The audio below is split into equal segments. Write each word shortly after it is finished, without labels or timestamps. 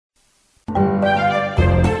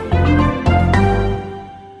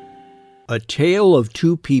A Tale of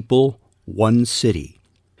Two People, One City.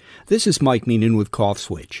 This is Mike Meenan with Cough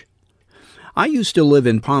Switch. I used to live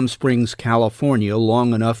in Palm Springs, California,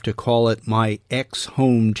 long enough to call it my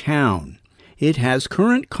ex-hometown. It has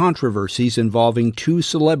current controversies involving two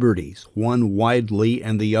celebrities, one widely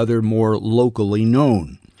and the other more locally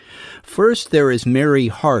known. First, there is Mary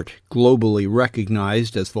Hart, globally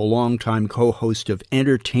recognized as the longtime co-host of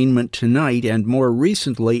Entertainment Tonight and more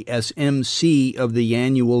recently as MC of the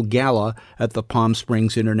annual gala at the Palm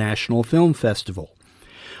Springs International Film Festival.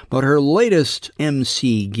 But her latest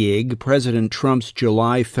MC gig, President Trump's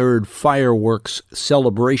July 3rd fireworks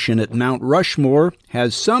celebration at Mount Rushmore,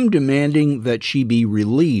 has some demanding that she be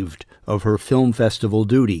relieved of her film festival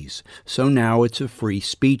duties. So now it's a free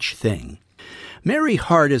speech thing. Mary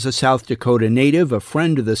Hart is a South Dakota native, a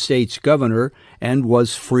friend of the state's governor, and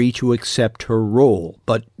was free to accept her role.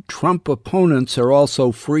 But Trump opponents are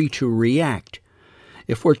also free to react.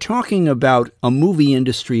 If we're talking about a movie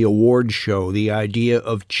industry award show, the idea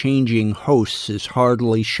of changing hosts is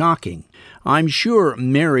hardly shocking. I'm sure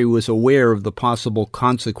Mary was aware of the possible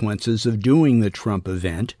consequences of doing the Trump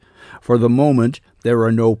event. For the moment, there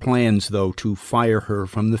are no plans, though, to fire her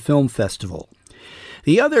from the film festival.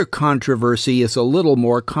 The other controversy is a little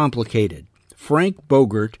more complicated. Frank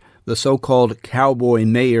Bogart, the so-called cowboy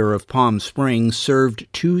mayor of Palm Springs, served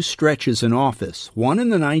two stretches in office, one in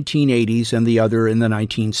the 1980s and the other in the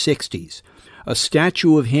 1960s. A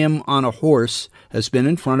statue of him on a horse has been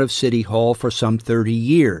in front of City Hall for some 30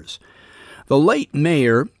 years. The late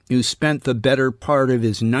mayor, who spent the better part of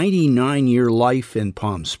his 99-year life in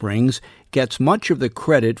Palm Springs, gets much of the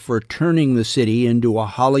credit for turning the city into a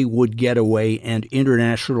Hollywood getaway and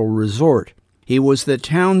international resort. He was the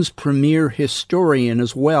town's premier historian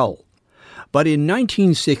as well. But in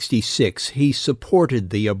 1966, he supported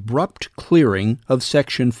the abrupt clearing of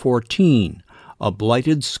Section 14, a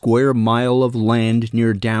blighted square mile of land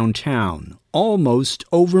near downtown, almost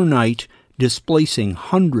overnight, displacing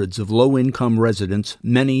hundreds of low-income residents,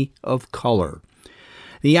 many of color.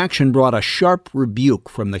 The action brought a sharp rebuke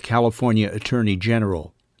from the California Attorney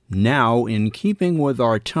General. Now, in keeping with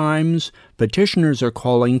our times, petitioners are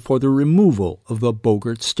calling for the removal of the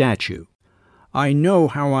Bogart statue. I know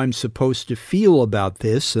how I'm supposed to feel about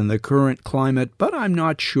this in the current climate, but I'm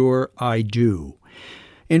not sure I do.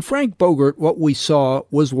 In Frank Bogart, what we saw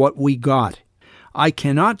was what we got. I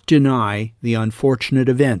cannot deny the unfortunate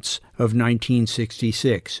events of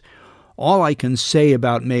 1966. All I can say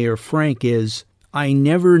about Mayor Frank is, I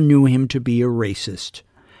never knew him to be a racist.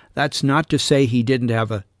 That's not to say he didn't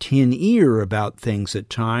have a tin ear about things at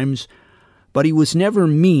times, but he was never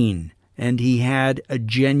mean, and he had a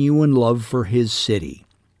genuine love for his city.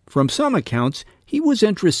 From some accounts, he was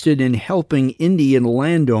interested in helping Indian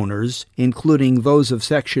landowners, including those of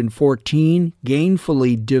Section 14,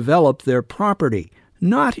 gainfully develop their property,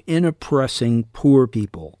 not in oppressing poor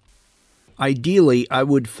people. Ideally, I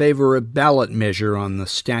would favor a ballot measure on the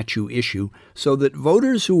statue issue so that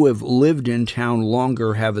voters who have lived in town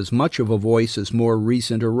longer have as much of a voice as more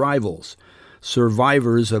recent arrivals.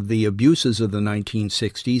 Survivors of the abuses of the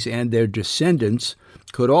 1960s and their descendants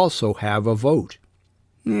could also have a vote.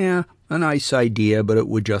 Yeah, a nice idea, but it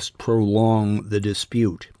would just prolong the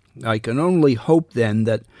dispute. I can only hope, then,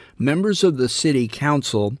 that members of the city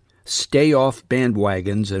council stay off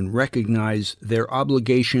bandwagons and recognize their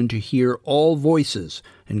obligation to hear all voices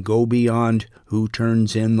and go beyond who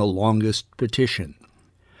turns in the longest petition.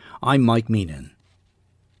 I'm Mike Meenan.